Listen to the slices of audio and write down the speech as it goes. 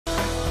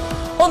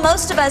Well,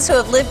 most of us who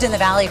have lived in the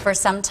Valley for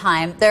some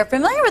time, they're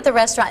familiar with the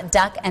restaurant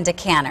Duck and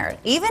Decanter.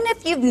 Even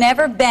if you've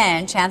never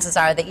been, chances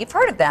are that you've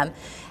heard of them.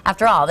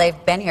 After all,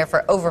 they've been here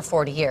for over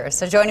 40 years.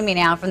 So joining me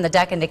now from the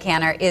Duck and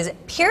Decanter is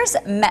Pierce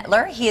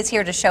Metler. He is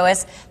here to show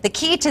us the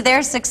key to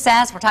their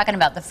success. We're talking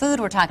about the food,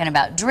 we're talking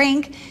about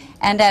drink.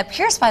 And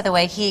Pierce, by the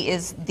way, he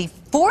is the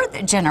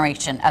fourth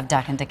generation of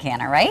Duck and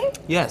Decanter, right?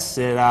 Yes,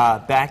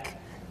 back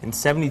in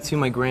 '72,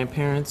 my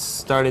grandparents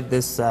started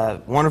this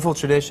wonderful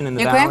tradition in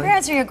the Valley. Your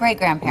grandparents or your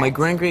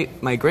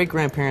great-grandparents? My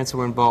great-grandparents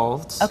were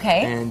involved.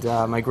 Okay. And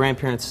my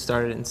grandparents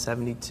started in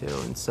 '72,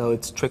 and so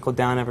it's trickled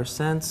down ever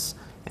since.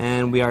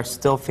 And we are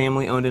still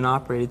family-owned and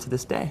operated to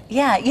this day.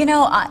 Yeah, you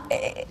know,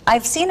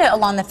 I've seen it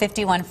along the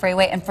 51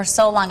 freeway, and for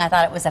so long I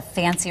thought it was a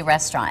fancy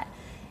restaurant.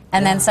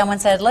 And then someone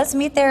said, let's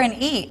meet there and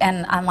eat.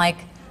 And I'm like,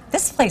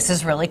 this place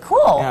is really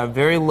cool. Yeah,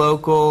 very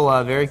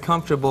local, very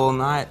comfortable.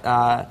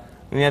 Not,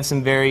 we have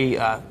some very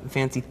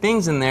fancy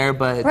things in there,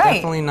 but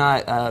definitely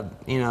not,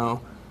 you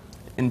know,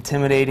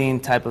 intimidating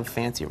type of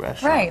fancy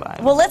restaurant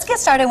vibe. Well, let's get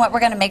started on what we're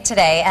going to make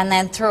today, and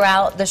then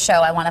throughout the show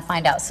I want to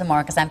find out some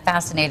more because I'm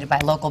fascinated by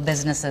local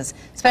businesses,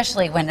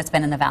 especially when it's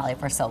been in the Valley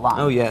for so long.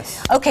 Oh,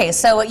 yes. Okay,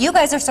 so you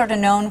guys are sort of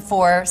known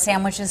for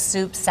sandwiches,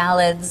 soups,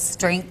 salads,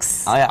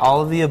 drinks. Yeah,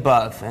 all of the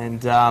above.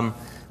 And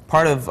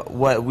part of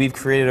what we've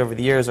created over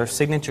the years are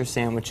signature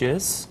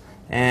sandwiches.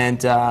 And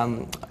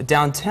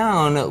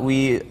downtown,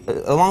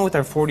 along with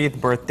our 40th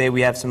birthday,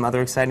 we have some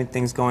other exciting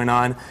things going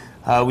on.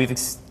 We've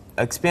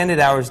expanded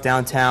hours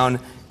downtown,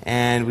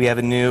 and we have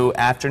a new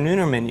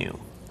afternooner menu.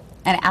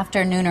 An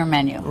afternooner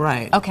menu.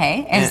 Right.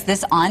 Okay. Is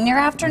this on your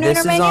afternooner menu?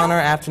 This is on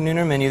our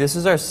afternooner menu. This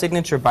is our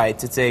signature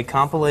bites. It's a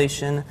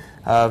compilation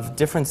of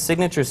different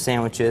signature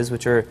sandwiches,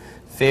 which are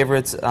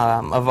favorites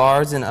of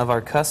ours and of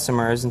our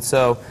customers. And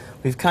so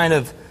we've kind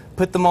of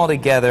put them all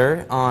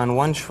together on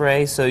one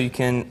tray so you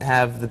can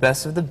have the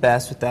best of the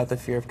best without the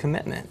fear of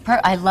commitment.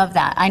 I love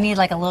that. I need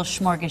like a little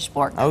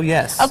smorgasbord. Oh,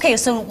 yes. Okay,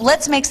 so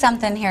let's make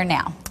something here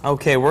now.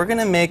 Okay, we're going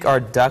to make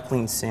our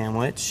duckling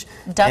sandwich.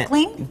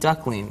 Duckling?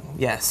 Duckling,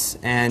 yes.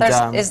 And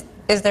is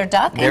there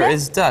duck in it? There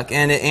is duck,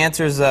 and it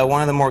answers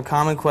one of the more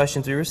common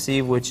questions we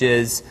receive, which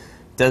is,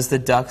 does the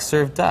duck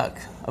serve duck?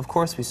 Of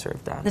course we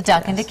serve duck. The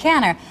Duck and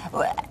Decanter.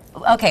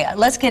 Okay,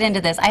 let's get into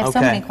this. I have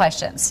so many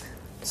questions.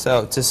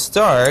 So to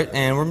start,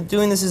 and we're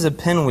doing this as a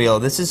pinwheel,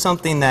 this is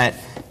something that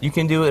you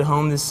can do at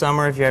home this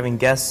summer if you're having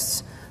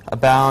guests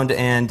abound,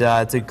 and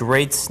it's a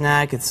great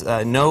snack. It's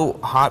no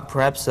hot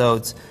prep, so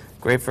it's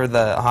great for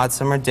the hot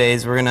summer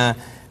days. We're going to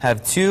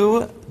have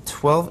two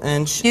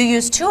 12-inch... You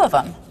use two of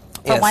them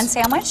for one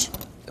sandwich?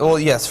 Well,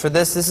 yes, for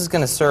this is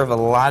going to serve a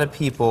lot of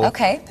people.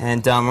 Okay.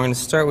 And we're going to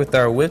start with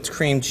our whipped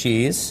cream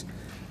cheese,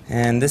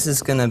 and this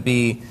is going to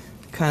be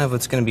kind of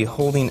what's going to be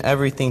holding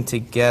everything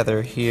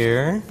together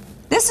here.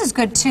 This is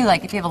good too,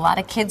 like if you have a lot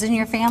of kids in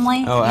your family,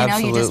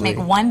 you just make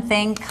one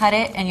thing, cut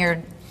it, and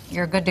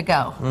you're good to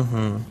go.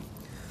 Mm-hmm.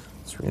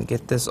 So we're going to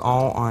get this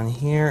all on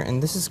here,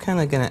 and this is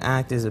kind of going to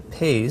act as a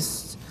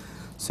paste,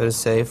 so to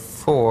say,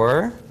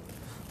 for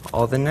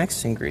all the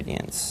next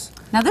ingredients.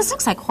 Now this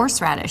looks like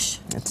horseradish.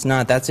 It's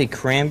not. That's a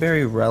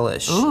cranberry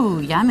relish.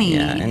 Ooh, yummy.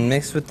 Yeah, and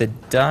mixed with the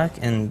duck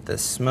and the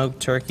smoked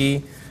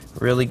turkey,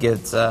 really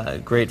gets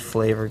great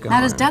flavor going.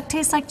 Now does duck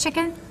taste like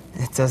chicken?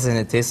 It doesn't.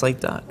 It tastes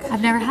like duck.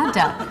 I've never had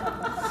duck.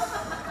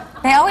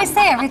 They always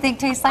say everything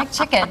tastes like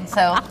chicken,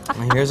 so...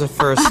 Well, here's a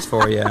first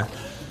for you.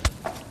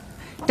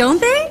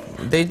 Don't they?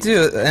 They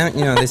do.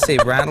 You know, they say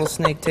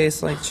rattlesnake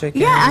tastes like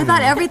chicken. Yeah, I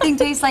thought everything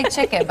tastes like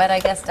chicken, but I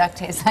guess duck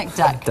tastes like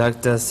duck. Duck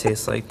does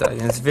taste like duck,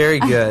 and it's very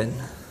good.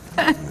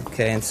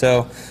 Okay, and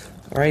so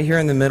right here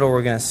in the middle,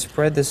 we're going to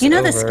spread this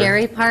over. The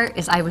scary part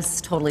is I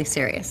was totally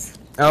serious.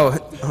 Oh,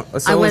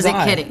 so I wasn't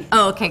kidding.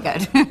 Oh, okay,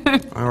 good.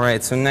 All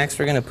right, so next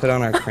we're going to put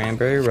on our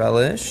cranberry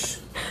relish.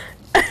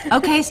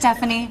 Okay,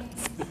 Stephanie.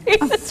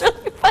 It's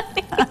really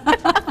funny.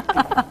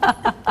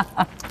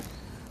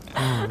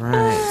 All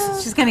right.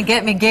 She's going to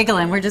get me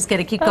giggling. We're just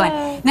going to keep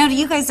going. Now, do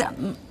you guys,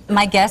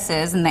 my guess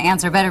is, and the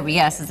answer better be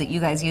yes, is that you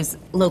guys use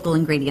local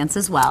ingredients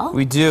as well?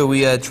 We do.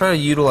 We try to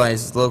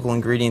utilize local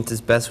ingredients as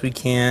best we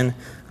can.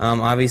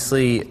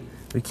 Obviously,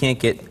 we can't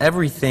get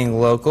everything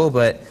local,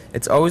 but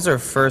it's always our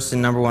first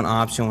and #1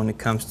 option when it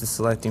comes to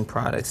selecting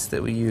products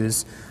that we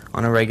use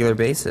on a regular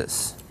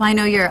basis. Well, I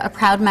know you're a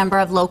proud member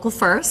of Local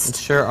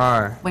First. Sure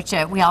are. Which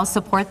we all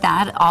support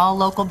that. All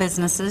local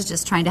businesses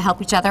just trying to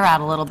help each other out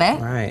a little bit.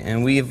 Right,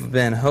 and we've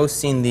been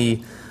hosting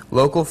the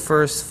Local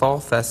First Fall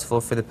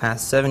Festival for the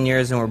past 7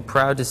 years, and we're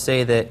proud to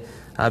say that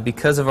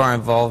because of our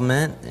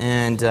involvement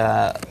and...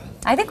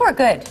 I think we're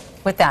good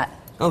with that.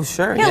 Oh,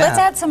 sure, yeah. Let's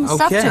add some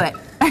stuff to it.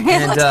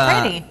 It looks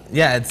pretty.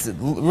 Yeah, it's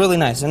really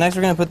nice. So next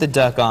we're going to put the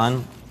duck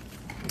on.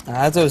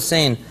 As I was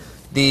saying,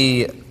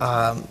 the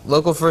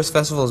Local First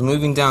Festival is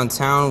moving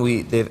downtown.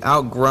 They've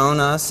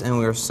outgrown us, and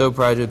we are so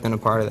proud to have been a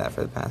part of that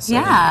for the past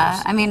 7 years.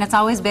 Yeah, I mean, it's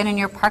always been in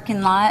your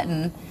parking lot,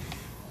 and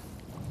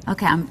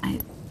okay,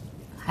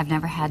 I've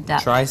never had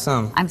duck. Try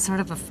some. I'm sort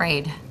of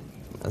afraid.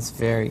 That's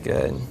very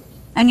good.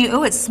 And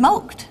it's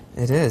smoked.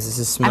 It is. This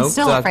is smoked I'm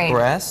still duck afraid.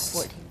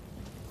 breast.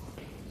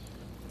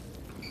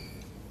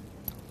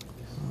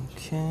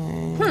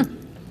 Okay.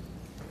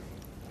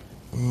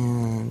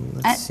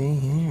 And let's see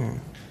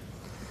here.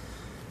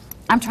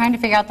 I'm trying to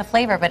figure out the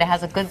flavor, but it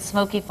has a good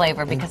smoky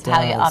flavor because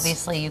how you,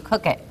 obviously you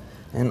cook it.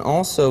 And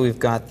also we've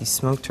got the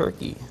smoked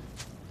turkey.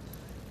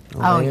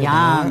 Oh,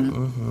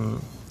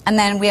 yum. And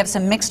then we have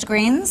some mixed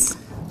greens.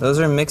 Those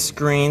are mixed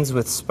greens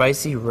with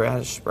spicy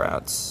radish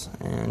sprouts,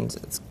 and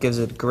it gives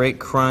it great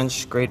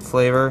crunch, great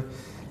flavor.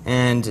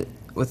 And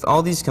with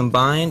all these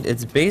combined,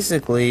 it's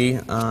basically,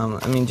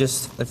 I mean,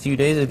 just a few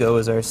days ago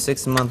was our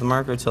 6-month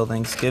marker till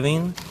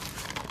Thanksgiving.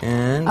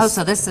 And oh,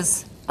 so this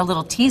is a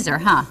little teaser,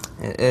 huh?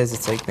 it is.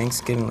 It's like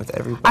Thanksgiving with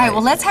everybody. All right,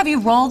 well, let's have you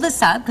roll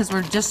this up because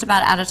we're just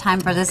about out of time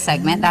for this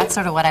segment. That's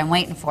sort of what I'm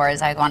waiting for,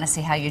 is I want to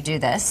see how you do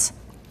this.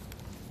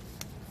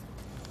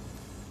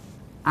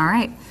 All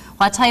right.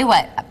 Well, I'll tell you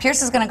what.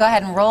 Pierce is going to go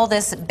ahead and roll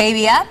this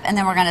baby up, and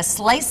then we're going to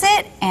slice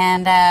it.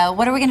 And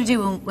what are we going to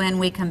do when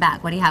we come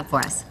back? What do you have for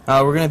us?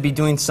 We're going to be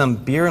doing some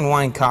beer and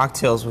wine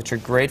cocktails, which are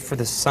great for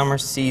the summer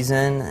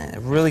season. A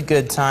really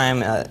good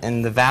time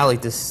in the valley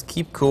to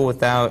keep cool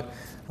without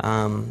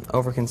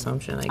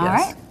overconsumption, I guess. All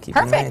right. Keep it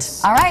Perfect.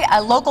 nice. All right.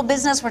 A local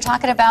business. We're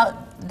talking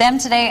about them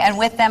today and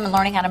with them and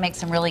learning how to make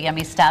some really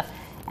yummy stuff.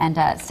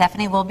 And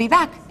Stephanie will be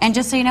back. And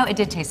just so you know, it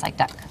did taste like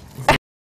duck.